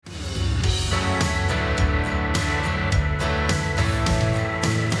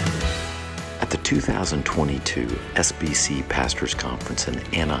2022 SBC Pastors Conference in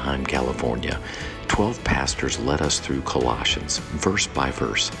Anaheim, California, 12 pastors led us through Colossians, verse by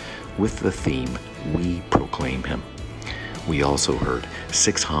verse, with the theme, We Proclaim Him. We also heard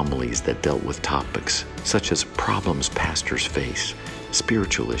 6 homilies that dealt with topics such as problems pastors face,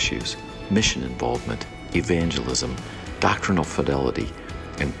 spiritual issues, mission involvement, evangelism, doctrinal fidelity,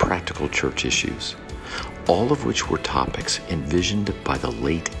 and practical church issues, all of which were topics envisioned by the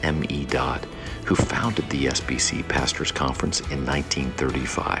late M.E. Dodd, who founded the SBC Pastors Conference in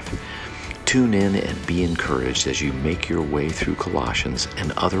 1935. Tune in and be encouraged as you make your way through Colossians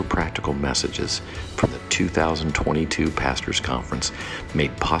and other practical messages from the 2022 Pastors Conference,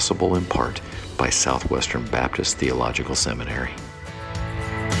 made possible in part by Southwestern Baptist Theological Seminary.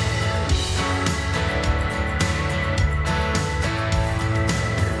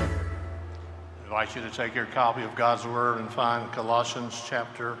 I invite you to take your copy of God's Word and find Colossians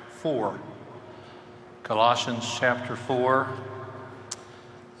chapter 4. Colossians chapter 4,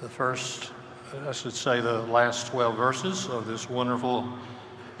 the last 12 verses of this wonderful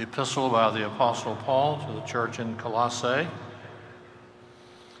epistle by the Apostle Paul to the church in Colossae.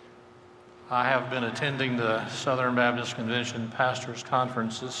 I have been attending the Southern Baptist Convention Pastors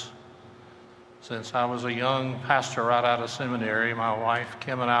Conferences since I was a young pastor right out of seminary. My wife,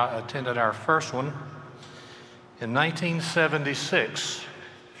 Kim, and I attended our first one in 1976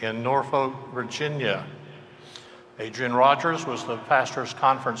 in Norfolk, Virginia. Adrian Rogers was the Pastors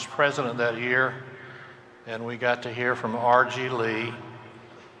Conference president that year, and we got to hear from R.G. Lee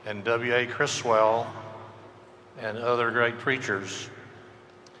and W.A. Criswell and other great preachers,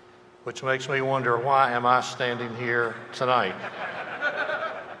 which makes me wonder, why am I standing here tonight?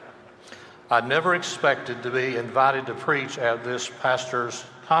 I never expected to be invited to preach at this pastors'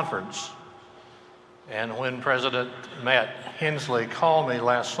 conference. And when President Matt Hensley called me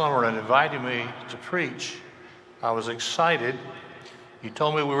last summer and invited me to preach, I was excited. He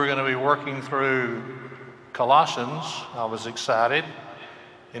told me we were going to be working through Colossians. I was excited.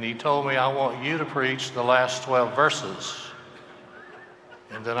 And he told me, I want you to preach the last 12 verses.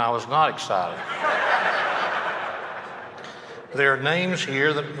 And then I was not excited. There are names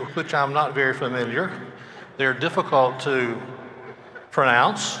here with which I'm not very familiar. They're difficult to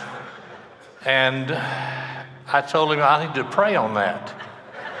pronounce. And I told him I need to pray on that.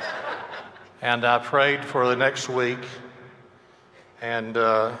 And I prayed for the next week and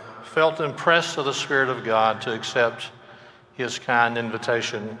felt impressed of the Spirit of God to accept his kind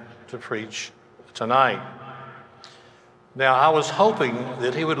invitation to preach tonight. Now, I was hoping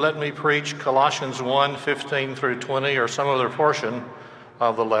that he would let me preach Colossians 1:15 through 20 or some other portion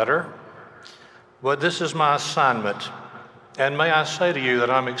of the letter, but this is my assignment. And may I say to you that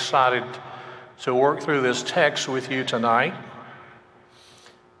I'm excited to work through this text with you tonight.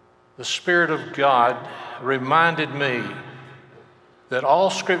 The Spirit of God reminded me that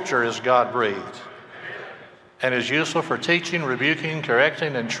all Scripture is God-breathed and is useful for teaching, rebuking,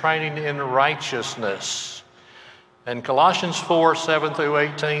 correcting, and training in righteousness. And Colossians 4:7 through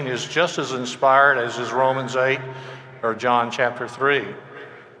 18 is just as inspired as is Romans 8 or John chapter 3.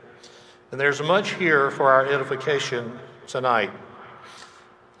 And there's much here for our edification tonight.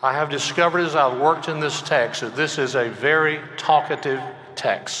 I have discovered as I've worked in this text that this is a very talkative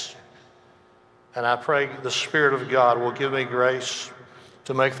text. And I pray the Spirit of God will give me grace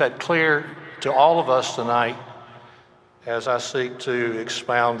to make that clear to all of us tonight as I seek to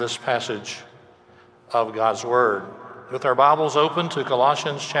expound this passage of God's Word. With our Bibles open to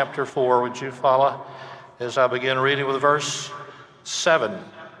Colossians chapter 4, would you follow as I begin reading with verse 7.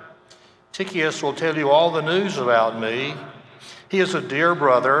 Tychicus will tell you all the news about me. He is a dear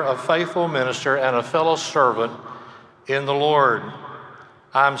brother, a faithful minister, and a fellow servant in the Lord.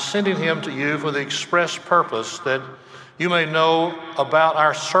 I'm sending him to you for the express purpose that you may know about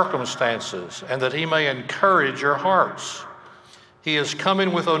our circumstances and that he may encourage your hearts. He is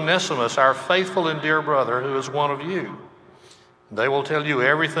coming with Onesimus, our faithful and dear brother, who is one of you. They will tell you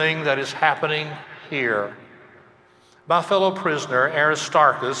everything that is happening here. My fellow prisoner,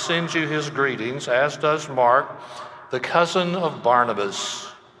 Aristarchus, sends you his greetings, as does Mark, the cousin of Barnabas.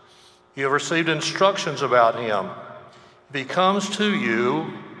 You have received instructions about him. If he comes to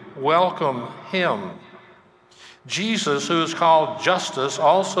you, welcome him. Jesus, who is called Justus,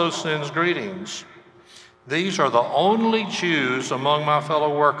 also sends greetings. These are the only Jews among my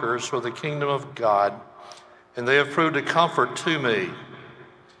fellow workers for the kingdom of God, and they have proved a comfort to me.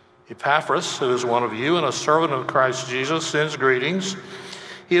 Epaphras, who is one of you and a servant of Christ Jesus, sends greetings.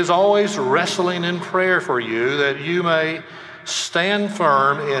 He is always wrestling in prayer for you, that you may stand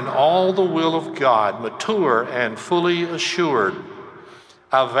firm in all the will of God, mature and fully assured.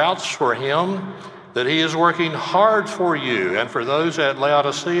 I vouch for him that he is working hard for you. And for those at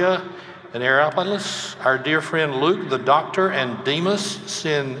Laodicea and Hierapolis, our dear friend Luke, the doctor, and Demas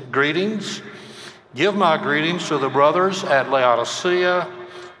send greetings. Give my greetings to the brothers at Laodicea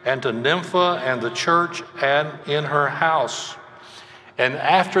and to Nympha and the church and in her house. And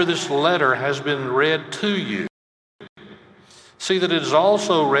after this letter has been read to you, see that it is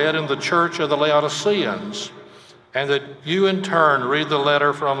also read in the church of the Laodiceans, and that you in turn read the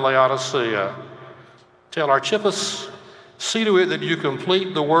letter from Laodicea. Tell Archippus, see to it that you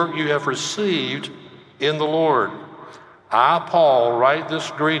complete the work you have received in the Lord. I, Paul, write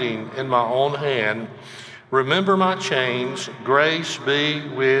this greeting in my own hand. Remember my chains. Grace be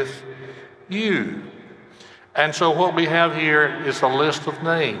with you. And so what we have here is a list of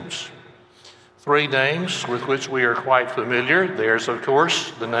names. 3 names with which we are quite familiar. There's, of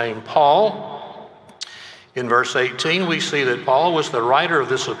course, the name Paul. In verse 18, we see that Paul was the writer of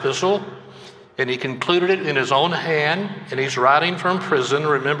this epistle, and he concluded it in his own hand, and he's writing from prison,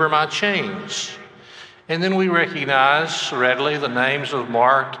 remember my chains. And then we recognize readily the names of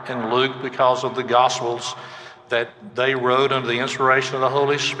Mark and Luke because of the Gospels that they wrote under the inspiration of the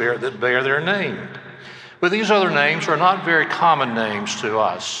Holy Spirit that bear their name. But these other names are not very common names to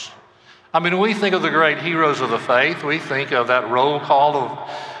us. I mean, when we think of the great heroes of the faith, we think of that roll call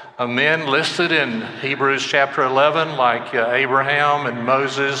of men listed in Hebrews chapter 11, like Abraham and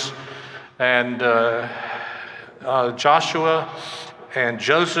Moses and Joshua and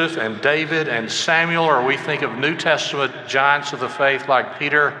Joseph and David and Samuel, or we think of New Testament giants of the faith like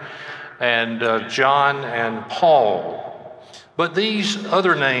Peter and John and Paul. But these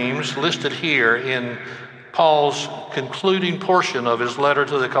other names listed here in Paul's concluding portion of his letter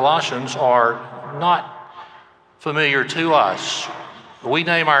to the Colossians are not familiar to us. We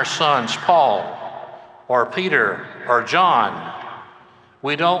name our sons Paul or Peter or John.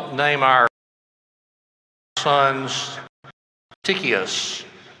 We don't name our sons Tychicus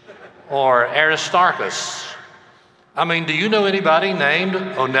or Aristarchus. I mean, do you know anybody named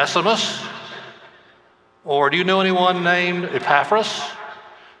Onesimus? Or do you know anyone named Epaphras?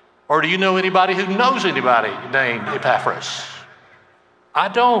 Or do you know anybody who knows anybody named Epaphras? I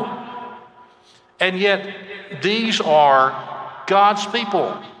don't. And yet, these are God's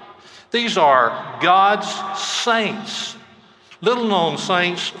people. These are God's saints. Little-known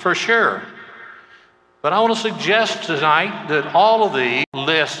saints for sure. But I want to suggest tonight that all of these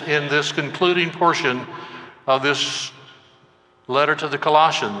lists in this concluding portion of this letter to the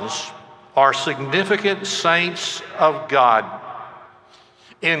Colossians are significant saints of God.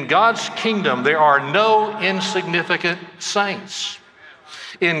 In God's kingdom, there are no insignificant saints.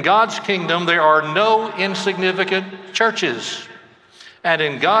 In God's kingdom, there are no insignificant churches. And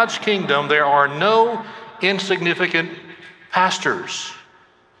in God's kingdom, there are no insignificant pastors.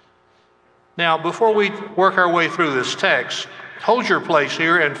 Now, before we work our way through this text, hold your place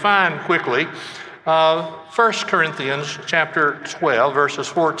here and find quickly 1 Corinthians chapter 12, verses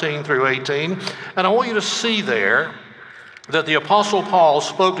 14 through 18. And I want you to see there that the Apostle Paul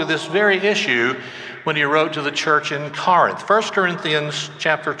spoke to this very issue when he wrote to the church in Corinth. 1 Corinthians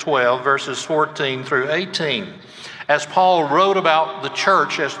chapter 12, verses 14 through 18, as Paul wrote about the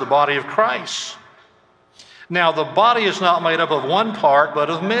church as the body of Christ. Now, the body is not made up of one part, but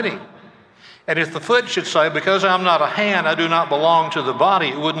of many. And if the foot should say, because I'm not a hand, I do not belong to the body,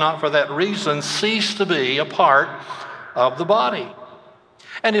 it would not for that reason cease to be a part of the body.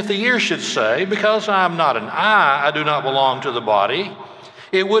 And if the ear should say, because I am not an eye, I do not belong to the body,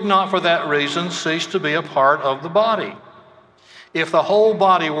 it would not for that reason cease to be a part of the body. If the whole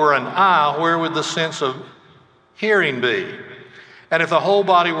body were an eye, where would the sense of hearing be? And if the whole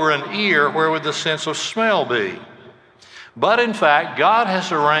body were an ear, where would the sense of smell be? But in fact, God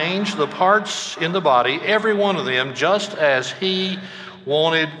has arranged the parts in the body, every one of them, just as He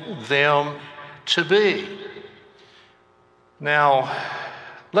wanted them to be. Now,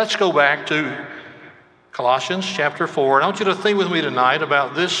 let's go back to Colossians chapter 4. And I want you to think with me tonight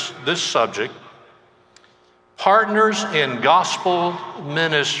about this subject. Partners in gospel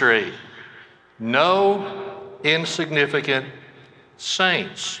ministry. No insignificant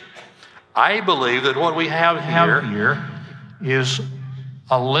saints. I believe that what we have here is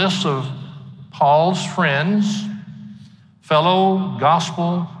a list of Paul's friends, fellow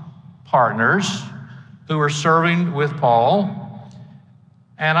gospel partners who are serving with Paul.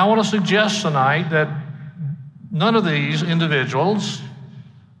 And I want to suggest tonight that none of these individuals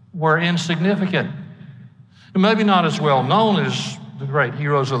were insignificant. Maybe not as well known as the great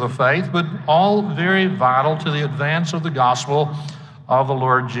heroes of the faith, but all very vital to the advance of the gospel of the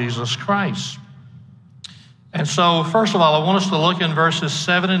Lord Jesus Christ. And so, first of all, I want us to look in verses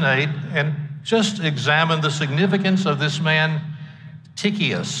 7 and 8 and just examine the significance of this man,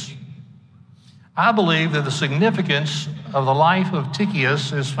 Tychicus. I believe that the significance of the life of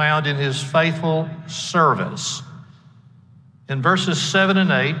Tychicus is found in his faithful service. In verses 7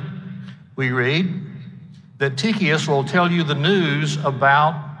 and 8, we read that Tychicus will tell you the news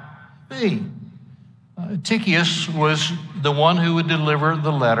about me. Tychicus was the one who would deliver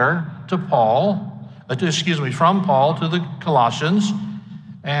the letter to from Paul to the Colossians.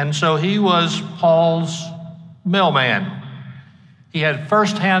 And so he was Paul's mailman. He had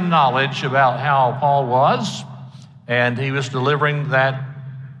firsthand knowledge about how Paul was, and he was delivering that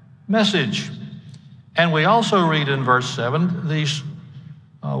message. And we also read in verse 7 these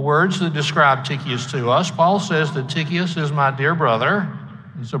words that describe Tychicus to us. Paul says that Tychicus is my dear brother.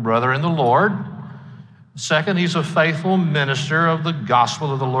 He's a brother in the Lord. Second, he's a faithful minister of the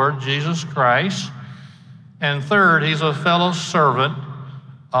gospel of the Lord Jesus Christ. And third, he's a fellow servant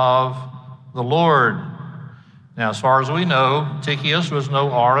of the Lord. Now, as far as we know, Tychicus was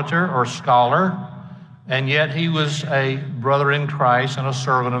no orator or scholar, and yet he was a brother in Christ and a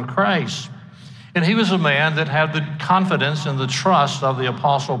servant of Christ. And he was a man that had the confidence and the trust of the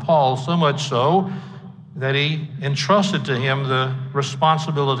Apostle Paul, so much so that he entrusted to him the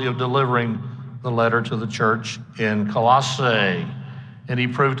responsibility of delivering the letter to the church in Colossae. And he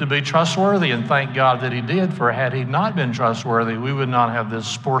proved to be trustworthy, and thank God that he did, for had he not been trustworthy, we would not have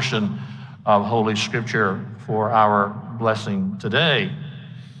this portion of Holy Scripture for our blessing today.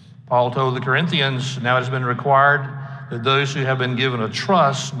 Paul told the Corinthians, now it has been required that those who have been given a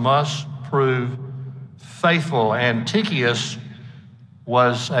trust must prove faithful. And Tychicus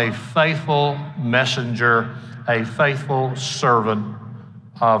was a faithful messenger, a faithful servant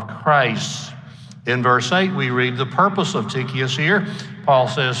of Christ. In verse 8, we read the purpose of Tychicus here. Paul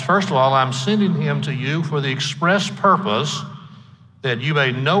says, first of all, I'm sending him to you for the express purpose that you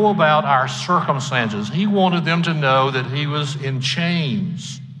may know about our circumstances. He wanted them to know that he was in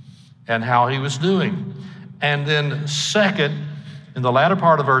chains and how he was doing. And then second, in the latter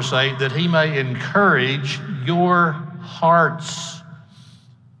part of verse 8, that he may encourage your hearts.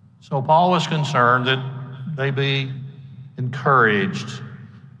 So Paul was concerned that they be encouraged,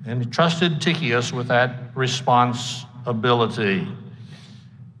 and he trusted Tychicus with that responsibility.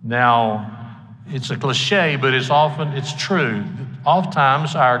 Now, it's a cliche, but it's true.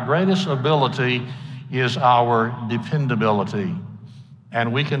 Oftentimes, our greatest ability is our dependability.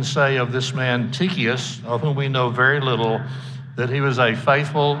 And we can say of this man Tychicus, of whom we know very little, that he was a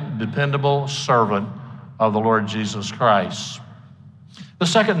faithful, dependable servant of the Lord Jesus Christ. The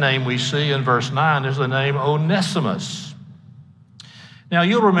second name we see in verse 9 is the name Onesimus. Now,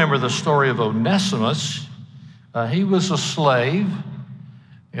 you'll remember the story of Onesimus. He was a slave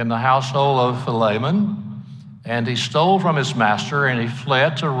in the household of Philemon, and he stole from his master, and he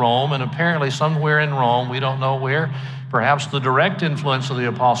fled to Rome, and apparently somewhere in Rome, we don't know where, perhaps the direct influence of the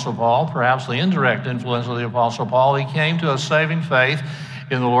Apostle Paul, perhaps the indirect influence of the Apostle Paul, he came to a saving faith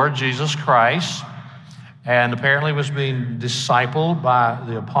in the Lord Jesus Christ, and apparently was being discipled by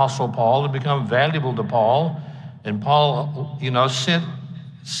the Apostle Paul to become valuable to Paul. And Paul,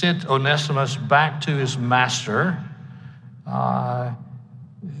 sent Onesimus back to his master,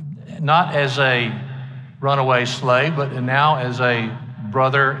 not as a runaway slave, but now as a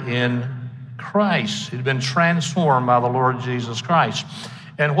brother in Christ. He'd been transformed by the Lord Jesus Christ.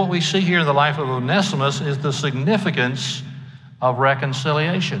 And what we see here in the life of Onesimus is the significance of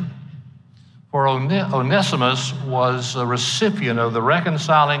reconciliation. For Onesimus was a recipient of the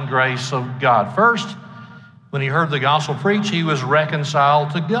reconciling grace of God. First, when he heard the gospel preached, he was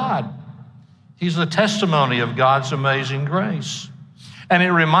reconciled to God. He's the testimony of God's amazing grace. And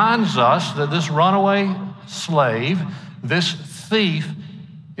it reminds us that this runaway slave, this thief,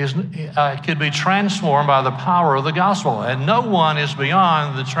 could be transformed by the power of the gospel. And no one is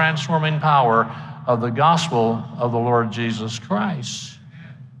beyond the transforming power of the gospel of the Lord Jesus Christ.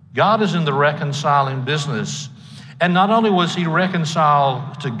 God is in the reconciling business. And not only was he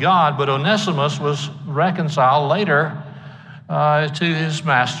reconciled to God, but Onesimus was reconciled later to his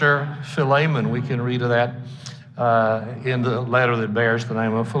master, Philemon. We can read of that in the letter that bears the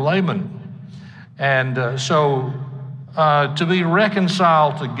name of Philemon. And so to be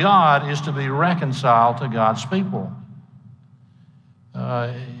reconciled to God is to be reconciled to God's people.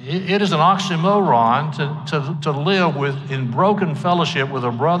 It is an oxymoron to live in broken fellowship with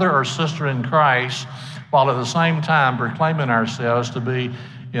a brother or sister in Christ while at the same time proclaiming ourselves to be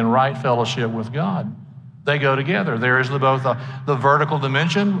in right fellowship with God. They go together. There is both the vertical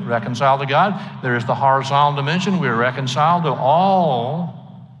dimension, reconciled to God. There is the horizontal dimension. We're reconciled to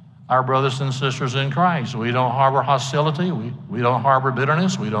all our brothers and sisters in Christ. We don't harbor hostility. We don't harbor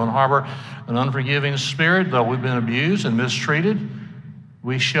bitterness. We don't harbor an unforgiving spirit, though we've been abused and mistreated.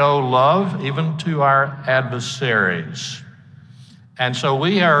 We show love even to our adversaries. And so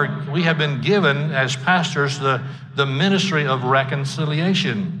we have been given, as pastors, the ministry of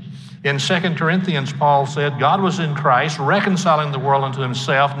reconciliation. In 2 Corinthians, Paul said, God was in Christ, reconciling the world unto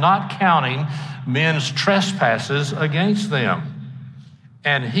himself, not counting men's trespasses against them.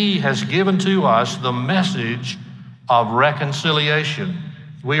 And he has given to us the message of reconciliation.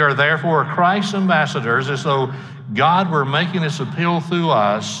 We are therefore Christ's ambassadors, as though God were making this appeal through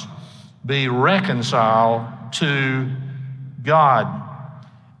us, be reconciled to God.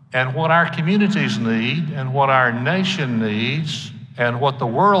 And what our communities need, and what our nation needs, and what the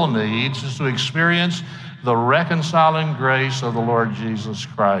world needs is to experience the reconciling grace of the Lord Jesus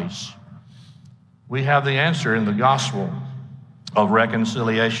Christ. We have the answer in the gospel of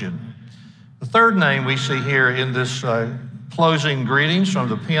reconciliation. The third name we see here in this closing greetings from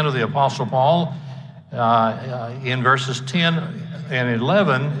the pen of the Apostle Paul in verses 10 and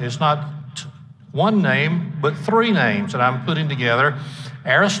 11 is not one name, but three names that I'm putting together: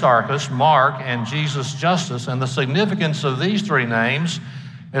 Aristarchus, Mark, and Jesus Justus. And the significance of these three names,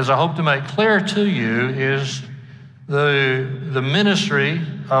 as I hope to make clear to you, is the ministry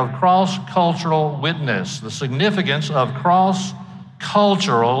of cross-cultural witness, the significance of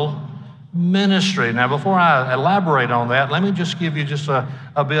cross-cultural ministry. Now, before I elaborate on that, let me just give you just a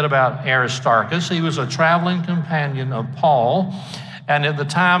bit about Aristarchus. He was a traveling companion of Paul. And at the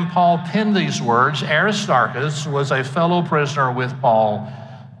time Paul penned these words, Aristarchus was a fellow prisoner with Paul,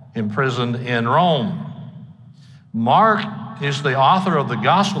 imprisoned in Rome. Mark is the author of the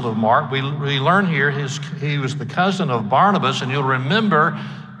Gospel of Mark. We learn here he was the cousin of Barnabas, and you'll remember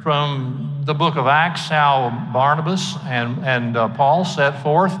from the book of Acts how Barnabas and Paul set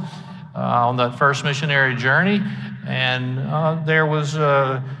forth on that first missionary journey. And there was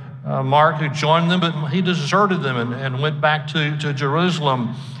Mark who joined them, but he deserted them and went back to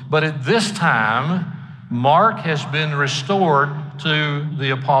Jerusalem. But at this time, Mark has been restored to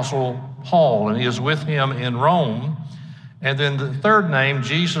the Apostle Paul, and he is with him in Rome. And then the third name,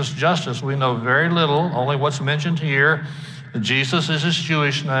 Jesus Justus, we know very little, only what's mentioned here. Jesus is his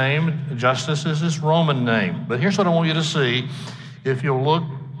Jewish name, Justus is his Roman name. But here's what I want you to see. If you'll look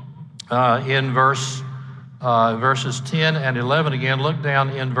in verses 10 and 11 again, look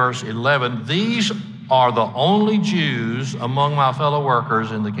down in verse 11. These are the only Jews among my fellow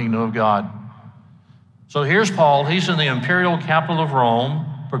workers in the kingdom of God. So here's Paul. He's in the imperial capital of Rome,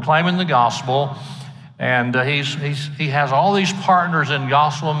 proclaiming the gospel, and he has all these partners in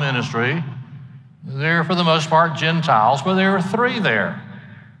gospel ministry. They're, for the most part, Gentiles, but there are three there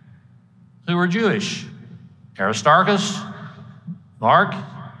who are Jewish: Aristarchus, Mark,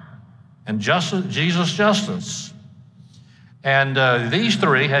 and Jesus Justus. And these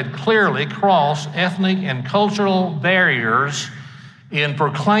three had clearly crossed ethnic and cultural barriers in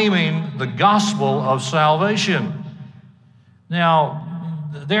proclaiming the gospel of salvation. Now,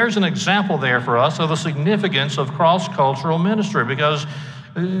 there's an example there for us of the significance of cross-cultural ministry, because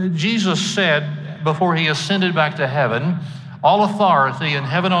Jesus said before he ascended back to heaven, all authority in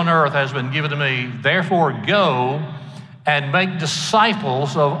heaven and on earth has been given to me, therefore go and make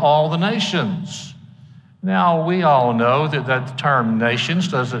disciples of all the nations. Now, we all know that that term nations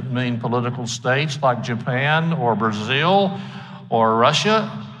doesn't mean political states like Japan or Brazil or Russia,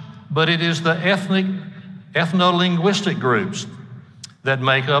 but it is the ethno-linguistic groups that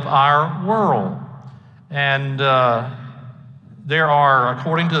make up our world. And there are,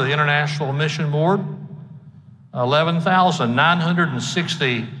 according to the International Mission Board,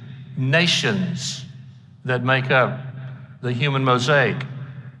 11,960 nations that make up the human mosaic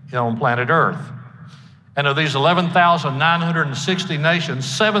on planet Earth. And of these 11,960 nations,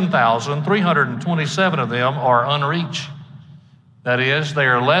 7,327 of them are unreached. That is, they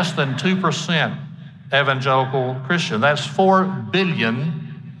are less than 2% evangelical Christian. That's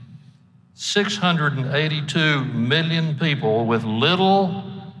 4,682,000,000 people with little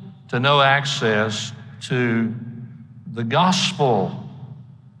to no access to the gospel.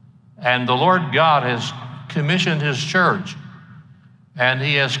 And the Lord God has commissioned his church, and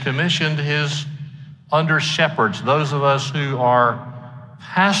he has commissioned his under shepherds, those of us who are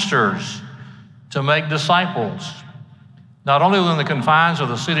pastors, to make disciples, not only within the confines of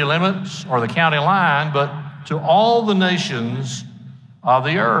the city limits or the county line, but to all the nations of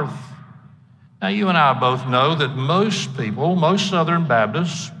the earth. Now, you and I both know that most people, most Southern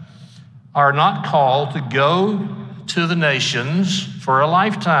Baptists, are not called to go to the nations for a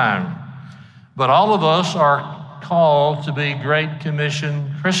lifetime. But all of us are called to be Great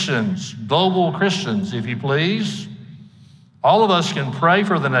Commission Christians, global Christians, if you please. All of us can pray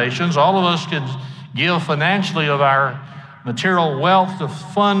for the nations. All of us can give financially of our material wealth to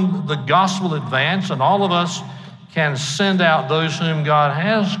fund the gospel advance, and all of us can send out those whom God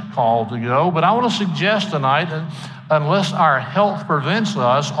has called to go. But I want to suggest tonight that unless our health prevents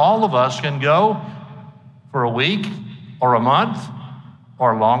us, all of us can go for a week or a month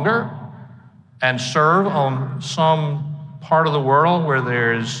or longer and serve on some part of the world where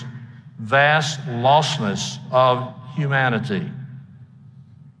there's vast lostness of humanity.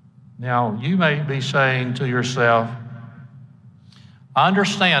 Now, you may be saying to yourself, I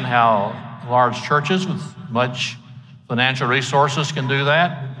understand how large churches with much financial resources can do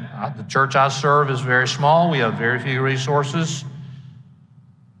that. The church I serve is very small. We have very few resources.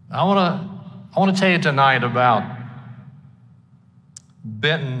 I want to tell you tonight about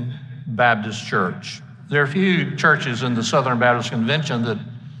Benton Baptist Church. There are few churches in the Southern Baptist Convention that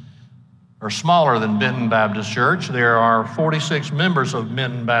are smaller than Benton Baptist Church. There are 46 members of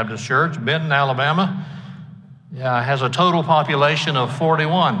Benton Baptist Church. Benton, Alabama, has a total population of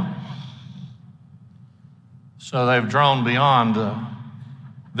 41. So they've grown beyond the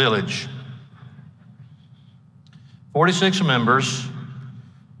village. 46 members.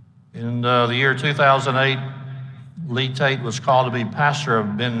 In the year 2008, Lee Tate was called to be pastor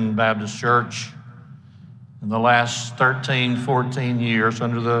of Benton Baptist Church. In the last 13, 14 years,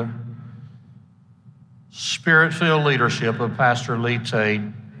 under the Spirit-filled leadership of Pastor Lee Tate,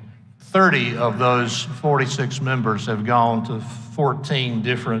 30 of those 46 members have gone to 14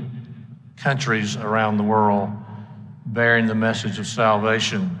 different countries around the world bearing the message of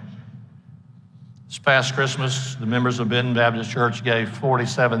salvation. This past Christmas, the members of Benton Baptist Church gave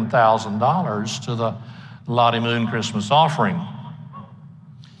 $47,000 to the Lottie Moon Christmas offering.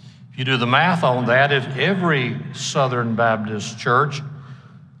 If you do the math on that, if every Southern Baptist church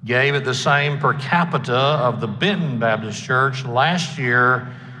gave it the same per capita of the Benton Baptist Church, last year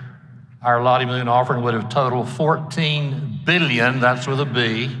our Lottie Moon offering would have totaled $14 billion, that's with a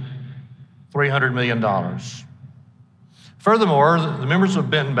B, $300 million. Furthermore, the members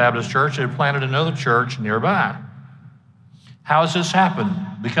of Benton Baptist Church have planted another church nearby. How has this happened?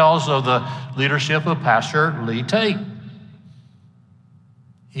 Because of the leadership of Pastor Lee Tate.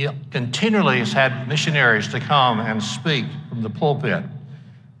 He continually has had missionaries to come and speak from the pulpit.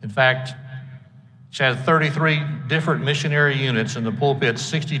 In fact, he's had 33 different missionary units in the pulpit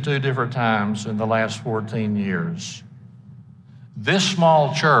 62 different times in the last 14 years. This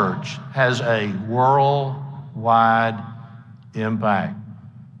small church has a worldwide impact.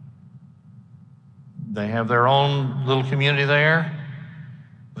 They have their own little community there,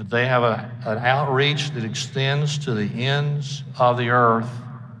 but they have an outreach that extends to the ends of the earth.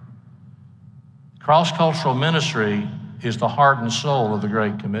 Cross-cultural ministry is the heart and soul of the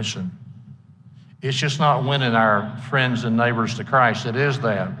Great Commission. It's just not winning our friends and neighbors to Christ. It is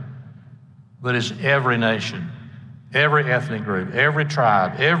that. But it's every nation, every ethnic group, every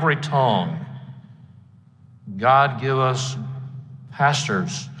tribe, every tongue. God give us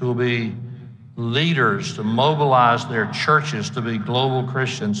pastors who will be leaders to mobilize their churches to be global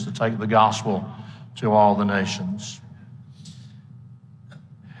Christians to take the gospel to all the nations.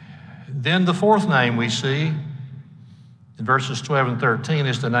 Then the fourth name we see in verses 12 and 13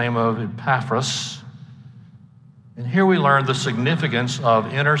 is the name of Epaphras. And here we learn the significance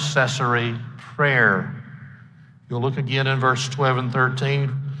of intercessory prayer. You'll look again in verse 12 and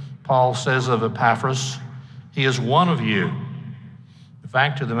 13. Paul says of Epaphras, he is one of you. The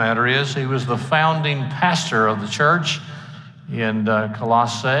fact of the matter is, he was the founding pastor of the church in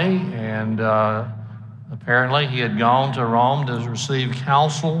Colossae, and apparently he had gone to Rome to receive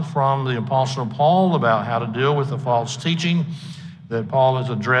counsel from the Apostle Paul about how to deal with the false teaching that Paul has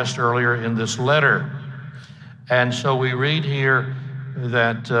addressed earlier in this letter. And so we read here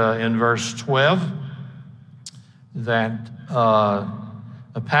that in verse 12, that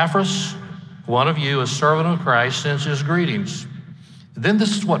Epaphras, one of you, a servant of Christ, sends his greetings. Then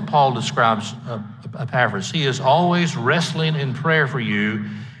this is what Paul describes Epaphras. He is always wrestling in prayer for you,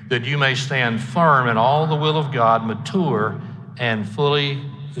 that you may stand firm in all the will of God, mature and fully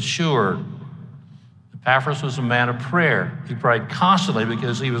assured. Epaphras was a man of prayer. He prayed constantly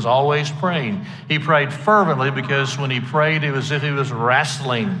because he was always praying. He prayed fervently because when he prayed, it was as if he was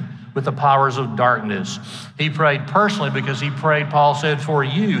wrestling with the powers of darkness. He prayed personally because he prayed, Paul said, for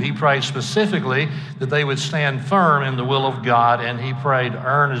you. He prayed specifically that they would stand firm in the will of God, and he prayed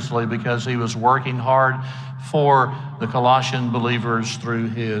earnestly because he was working hard for the Colossian believers through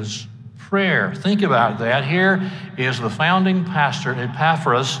his prayer. Think about that. Here is the founding pastor,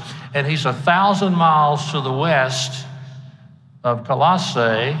 Epaphras, and he's 1,000 miles to the west of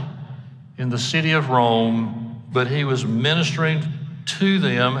Colossae in the city of Rome, but he was ministering to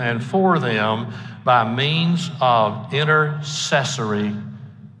them and for them by means of intercessory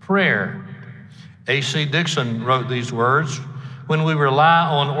prayer. A.C. Dixon wrote these words: when we rely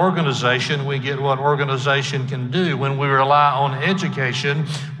on organization, we get what organization can do. When we rely on education,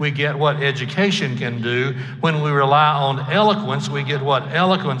 we get what education can do. When we rely on eloquence, we get what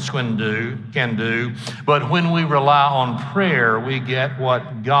eloquence can do. But when we rely on prayer, we get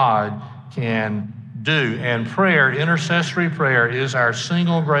what God can do. And prayer, intercessory prayer, is our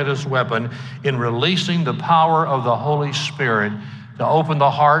single greatest weapon in releasing the power of the Holy Spirit to open the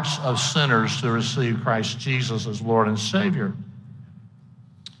hearts of sinners to receive Christ Jesus as Lord and Savior.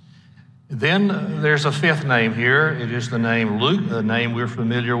 Then there's a fifth name here. It is the name Luke, a name we're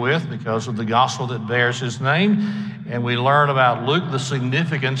familiar with because of the gospel that bears his name. And we learn about Luke, the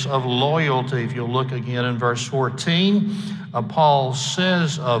significance of loyalty. If you'll look again in verse 14, Paul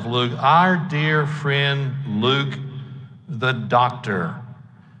says of Luke, our dear friend Luke, the doctor.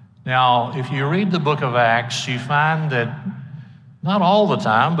 Now, if you read the book of Acts, you find that not all the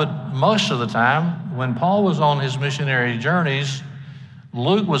time, but most of the time, when Paul was on his missionary journeys,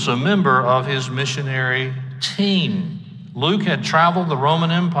 Luke was a member of his missionary team. Luke had traveled the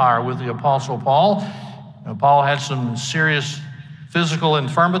Roman Empire with the Apostle Paul. Now, Paul had some serious physical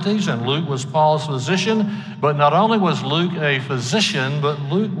infirmities, and Luke was Paul's physician. But not only was Luke a physician, but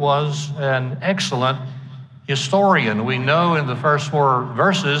Luke was an excellent historian. We know in the first 4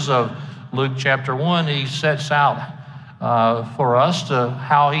 verses of Luke chapter 1, he sets out for us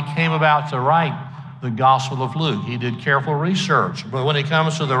how he came about to write the Gospel of Luke. He did careful research. But when it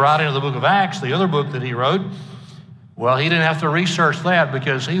comes to the writing of the book of Acts, the other book that he wrote, well, he didn't have to research that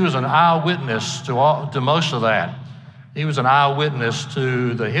because he was an eyewitness to most of that. He was an eyewitness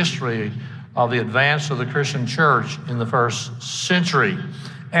to the history of the advance of the Christian church in the first century.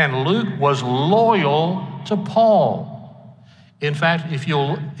 And Luke was loyal to Paul. In fact, if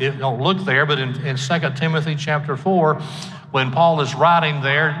you don't look there, but in 2 Timothy chapter 4, when Paul is writing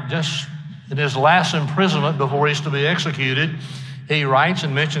there, just in his last imprisonment before he's to be executed, he writes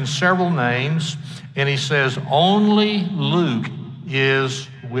and mentions several names, and he says, only Luke is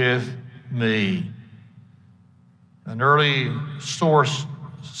with me. An early source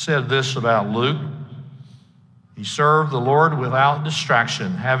said this about Luke: he served the Lord without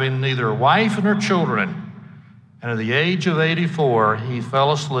distraction, having neither wife nor children, and at the age of 84, he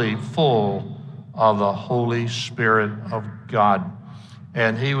fell asleep full of the Holy Spirit of God.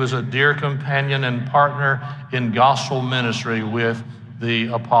 And he was a dear companion and partner in gospel ministry with the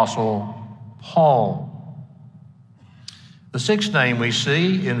Apostle Paul. The sixth name we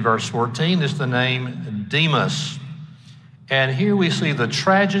see in verse 14 is the name Demas. And here we see the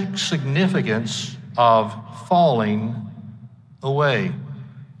tragic significance of falling away.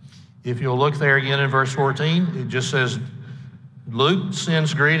 If you'll look there again in verse 14, it just says, Luke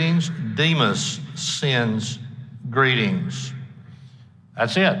sends greetings, Demas sends greetings.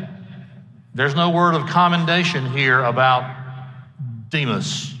 That's it. There's no word of commendation here about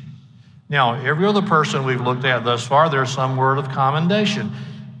Demas. Now, every other person we've looked at thus far, there's some word of commendation.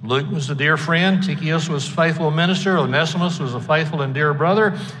 Luke was a dear friend. Tychicus was a faithful minister. Onesimus was a faithful and dear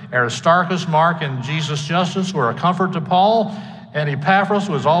brother. Aristarchus, Mark, and Jesus Justus were a comfort to Paul. And Epaphras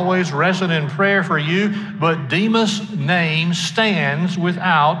was always resident in prayer for you. But Demas' name stands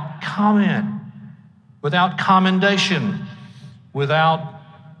without comment, without commendation, without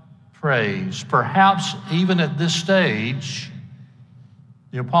praise. Perhaps even at this stage,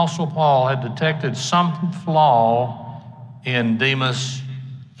 the Apostle Paul had detected some flaw in Demas'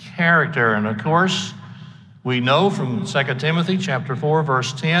 character. And of course, we know from 2 Timothy chapter 4,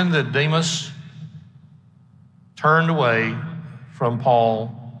 verse 10, that Demas turned away from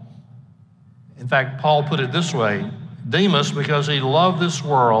Paul. In fact, Paul put it this way: Demas, because he loved this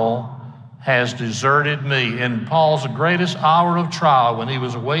world, has deserted me. In Paul's greatest hour of trial, when he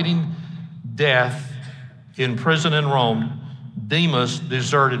was awaiting death in prison in Rome, Demas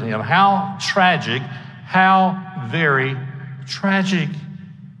deserted him. How tragic, how very tragic.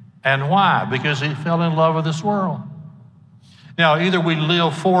 And why? Because he fell in love with this world. Now, either we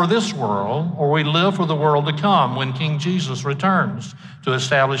live for this world or we live for the world to come when King Jesus returns to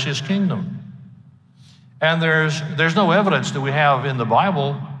establish his kingdom. And there's no evidence that we have in the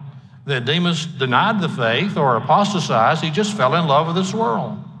Bible that Demas denied the faith or apostatized. He just fell in love with this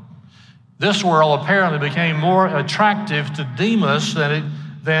world. This world apparently became more attractive to Demas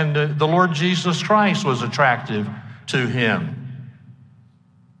than the Lord Jesus Christ was attractive to him.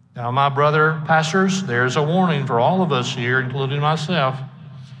 Now, my brother pastors, there's a warning for all of us here, including myself.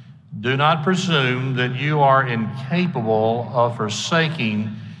 Do not presume that you are incapable of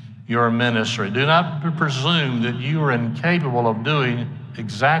forsaking your ministry. Do not presume that you are incapable of doing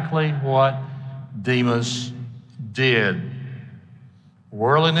exactly what Demas did.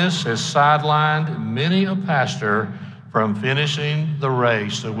 Worldliness has sidelined many a pastor from finishing the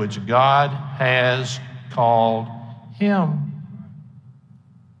race to which God has called him.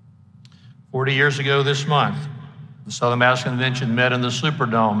 40 years ago this month, the Southern Baptist Convention met in the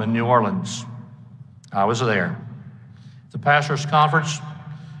Superdome in New Orleans. I was there. The pastor's conference,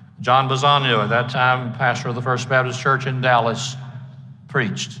 John Bisagno, at that time pastor of the First Baptist Church in Dallas,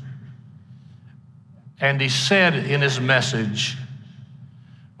 preached. And he said in his message,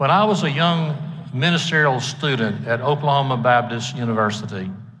 when I was a young ministerial student at Oklahoma Baptist University,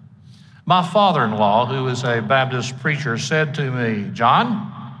 my father-in-law, who is a Baptist preacher, said to me, John,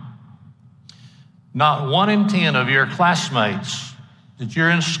 not 1 in 10 of your classmates that you're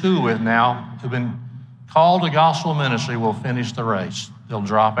in school with now who've been called to gospel ministry will finish the race. They'll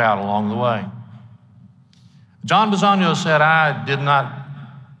drop out along the way. John Bisagno said, I did not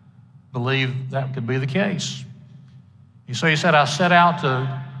believe that could be the case. He said, I set out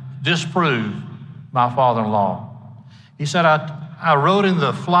to disprove my father-in-law. He said, I wrote in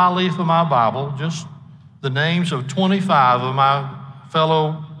the flyleaf of my Bible just the names of 25 of my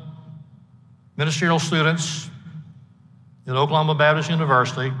fellow ministerial students at Oklahoma Baptist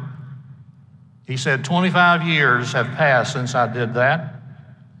University. He said, 25 years have passed since I did that.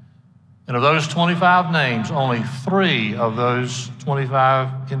 And of those 25 names, only 3 of those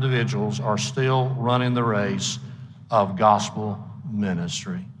 25 individuals are still running the race of gospel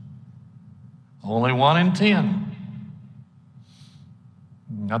ministry. Only 1 in 10.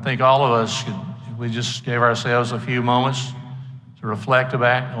 I think all of us, if we just gave ourselves a few moments to reflect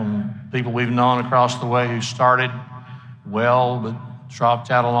back on people we've known across the way who started well but dropped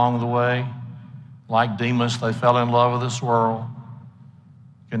out along the way. Like Demas, they fell in love with this world.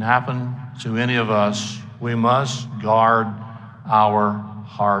 It can happen to any of us. We must guard our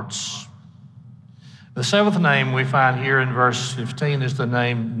hearts. The 7th name we find here in verse 15 is the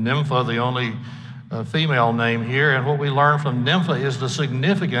name Nympha, the only female name here. And what we learn from Nympha is the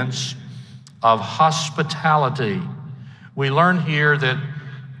significance of hospitality. We learn here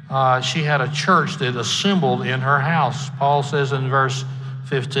that she had a church that assembled in her house. Paul says in verse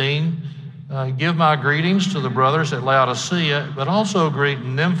 15, give my greetings to the brothers at Laodicea, but also greet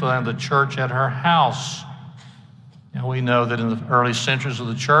Nympha and the church at her house. And we know that in the early centuries of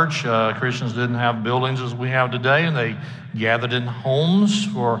the church, Christians didn't have buildings as we have today, and they gathered in homes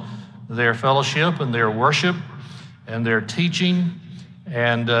for their fellowship and their worship and their teaching.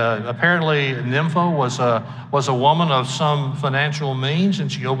 And apparently Nympha was a woman of some financial means,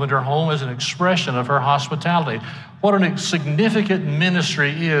 and she opened her home as an expression of her hospitality. What a significant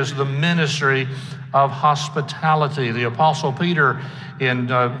ministry is the ministry of hospitality. The Apostle Peter in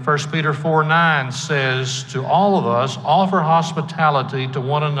 1 Peter 4:9 says, to all of us, offer hospitality to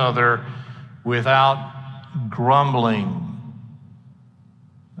one another without grumbling.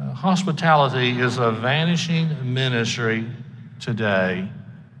 Hospitality is a vanishing ministry today,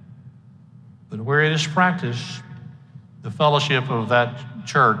 but where it is practiced, the fellowship of that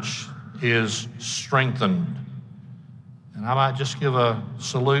church is strengthened. And I might just give a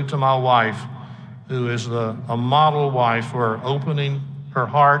salute to my wife, who is a model wife for opening her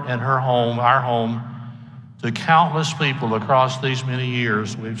heart and her home, our home, to countless people across these many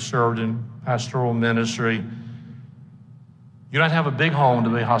years we've served in pastoral ministry. You don't have a big home to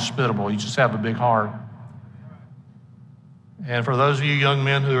be hospitable, you just have a big heart. And for those of you young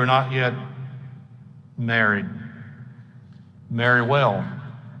men who are not yet married, marry well.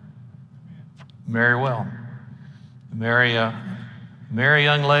 Marry well. Marry a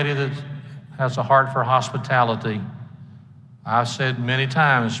young lady that has a heart for hospitality. I've said many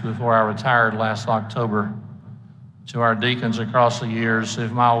times before I retired last October to our deacons across the years,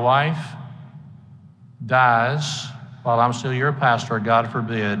 if my wife dies while I'm still your pastor, God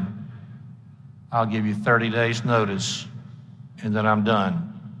forbid, I'll give you 30 days notice and then I'm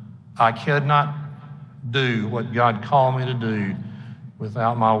done. I could not do what God called me to do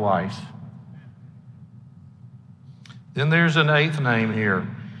without my wife. Then there's an 8th name here,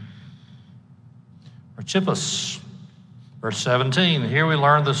 Archippus. Verse 17, here we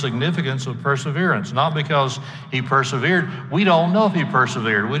learn the significance of perseverance. Not because he persevered. We don't know if he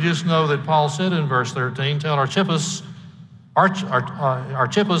persevered. We just know that Paul said in verse 13, tell Archippus,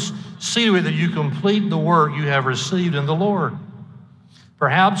 see to it that you complete the work you have received in the Lord.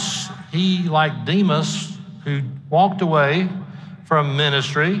 Perhaps he, like Demas, who walked away from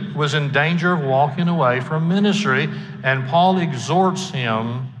ministry, was in danger of walking away from ministry, and Paul exhorts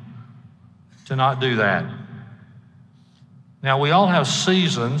him to not do that. Now, we all have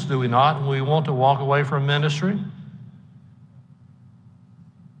seasons, do we not, when we want to walk away from ministry?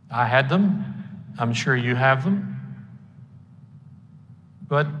 I had them. I'm sure you have them.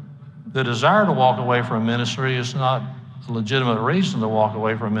 But the desire to walk away from ministry is not a legitimate reason to walk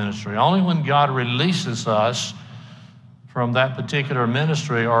away from ministry. Only when God releases us from that particular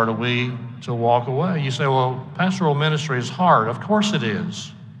ministry are we to walk away. You say, well, pastoral ministry is hard. Of course it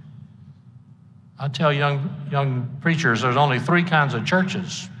is. I tell young preachers there's only 3 kinds of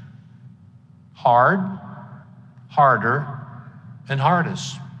churches: hard, harder, and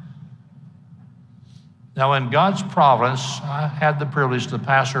hardest. Now, in God's providence, I had the privilege to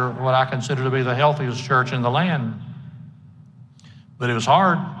pastor what I consider to be the healthiest church in the land. But it was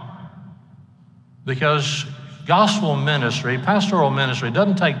hard because gospel ministry, pastoral ministry,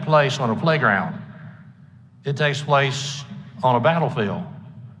 doesn't take place on a playground. It takes place on a battlefield.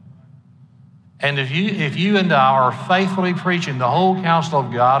 And if you and I are faithfully preaching the whole counsel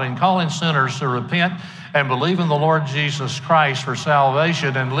of God and calling sinners to repent and believe in the Lord Jesus Christ for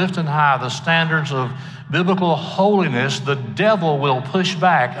salvation and lifting high the standards of biblical holiness, the devil will push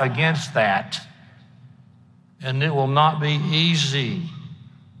back against that. And it will not be easy.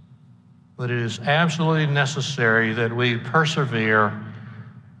 But it is absolutely necessary that we persevere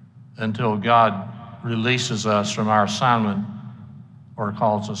until God releases us from our assignment or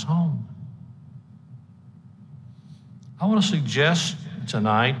calls us home. I want to suggest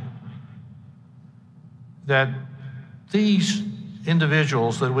tonight that these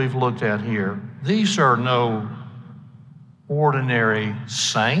individuals that we've looked at here, these are no ordinary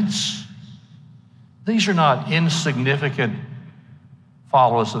saints. These are not insignificant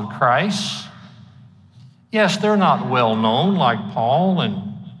followers of Christ. Yes, they're not well known like Paul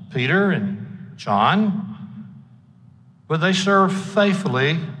and Peter and John, but they serve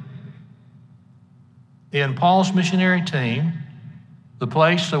faithfully in Paul's missionary team, the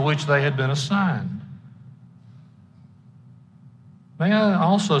place to which they had been assigned. May I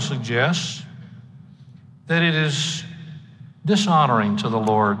also suggest that it is dishonoring to the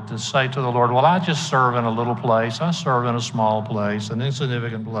Lord to say to the Lord, well, I just serve in a little place. I serve in a small place, an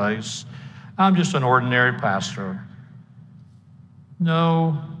insignificant place. I'm just an ordinary pastor.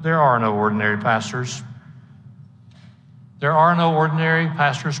 No, there are no ordinary pastors. There are no ordinary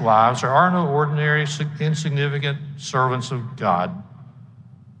pastors' wives. There are no ordinary insignificant servants of God.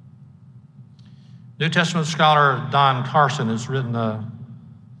 New Testament scholar Don Carson has written a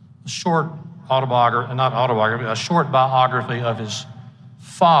short a short biography of his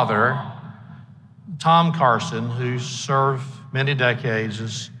father, Tom Carson, who served many decades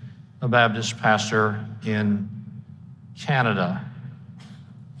as a Baptist pastor in Canada.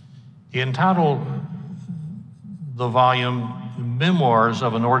 He entitled the volume Memoirs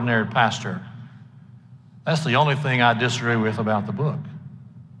of an Ordinary Pastor. That's the only thing I disagree with about the book.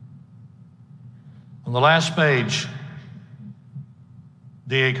 On the last page,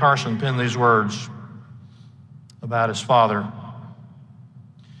 D.A. Carson penned these words about his father.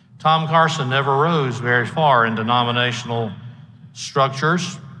 Tom Carson never rose very far in denominational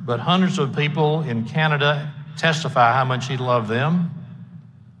structures, but hundreds of people in Canada testify how much he loved them.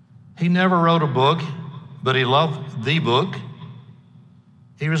 He never wrote a book, but he loved the book.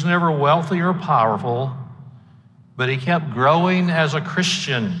 He was never wealthy or powerful, but he kept growing as a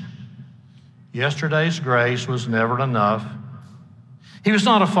Christian. Yesterday's grace was never enough. He was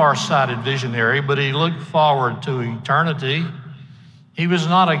not a far-sighted visionary, but he looked forward to eternity. He was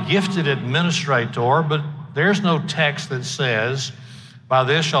not a gifted administrator, but there's no text that says, by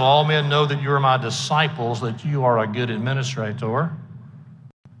this shall all men know that you are my disciples, that you are a good administrator.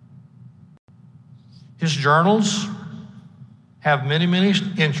 His journals have many, many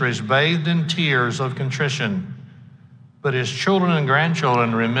entries bathed in tears of contrition, but his children and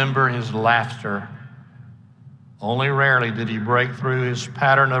grandchildren remember his laughter. Only rarely did he break through his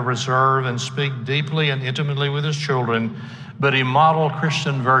pattern of reserve and speak deeply and intimately with his children, but he modeled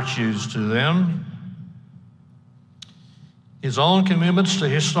Christian virtues to them. His own commitments to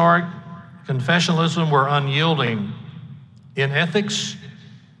historic confessionalism were unyielding. In ethics,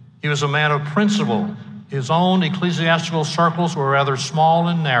 he was a man of principle. His own ecclesiastical circles were rather small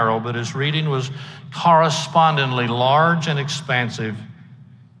and narrow, but his reading was correspondingly large and expansive.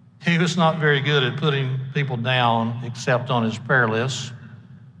 He was not very good at putting people down except on his prayer list.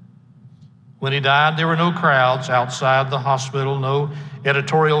 When he died, there were no crowds outside the hospital, no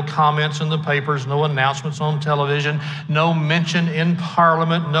editorial comments in the papers, no announcements on television, no mention in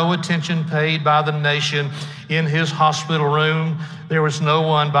Parliament, no attention paid by the nation in his hospital room. There was no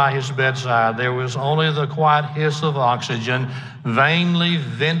one by his bedside. There was only the quiet hiss of oxygen, vainly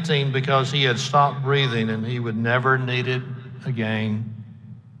venting because he had stopped breathing and he would never need it again.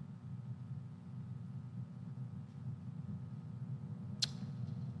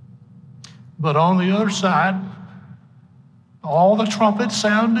 But on the other side, all the trumpets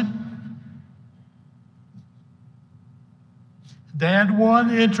sounded. Dad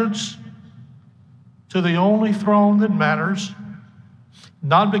won entrance to the only throne that matters,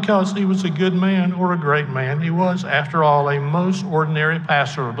 not because he was a good man or a great man. He was, after all, a most ordinary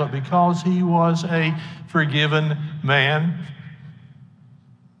pastor, but because he was a forgiven man.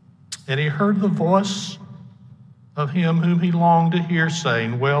 And he heard the voice of him whom he longed to hear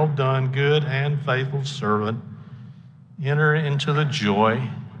saying, "Well done, good and faithful servant. Enter into the joy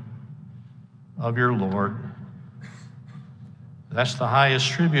of your Lord." That's the highest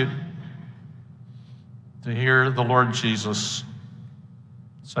tribute, to hear the Lord Jesus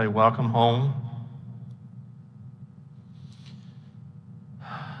say, "Welcome home."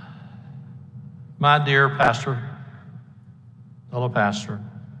 My dear pastor, fellow pastor,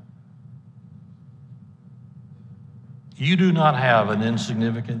 you do not have an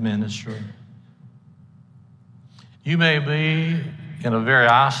insignificant ministry. You may be in a very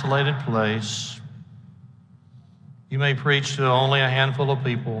isolated place. You may preach to only a handful of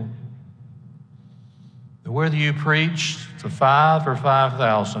people. But whether you preach to 5 or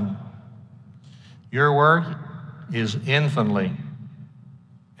 5,000, your work is infinitely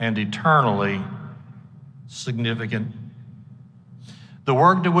and eternally significant. The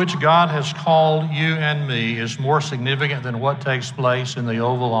work to which God has called you and me is more significant than what takes place in the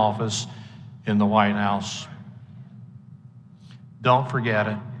Oval Office in the White House. Don't forget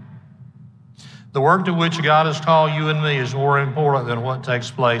it. The work to which God has called you and me is more important than what takes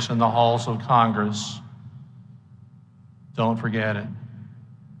place in the halls of Congress. Don't forget it.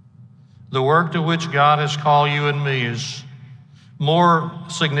 The work to which God has called you and me is more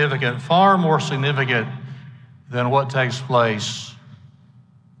significant, far more significant than what takes place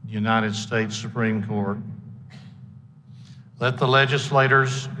United States Supreme Court. Let the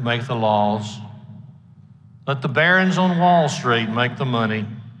legislators make the laws. Let the barons on Wall Street make the money.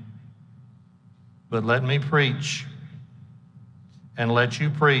 But let me preach, and let you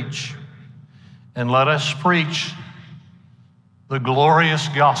preach, and let us preach the glorious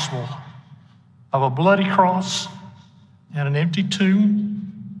gospel of a bloody cross and an empty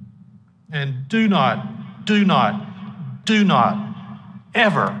tomb. And do not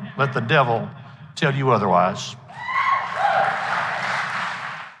ever let the devil tell you otherwise.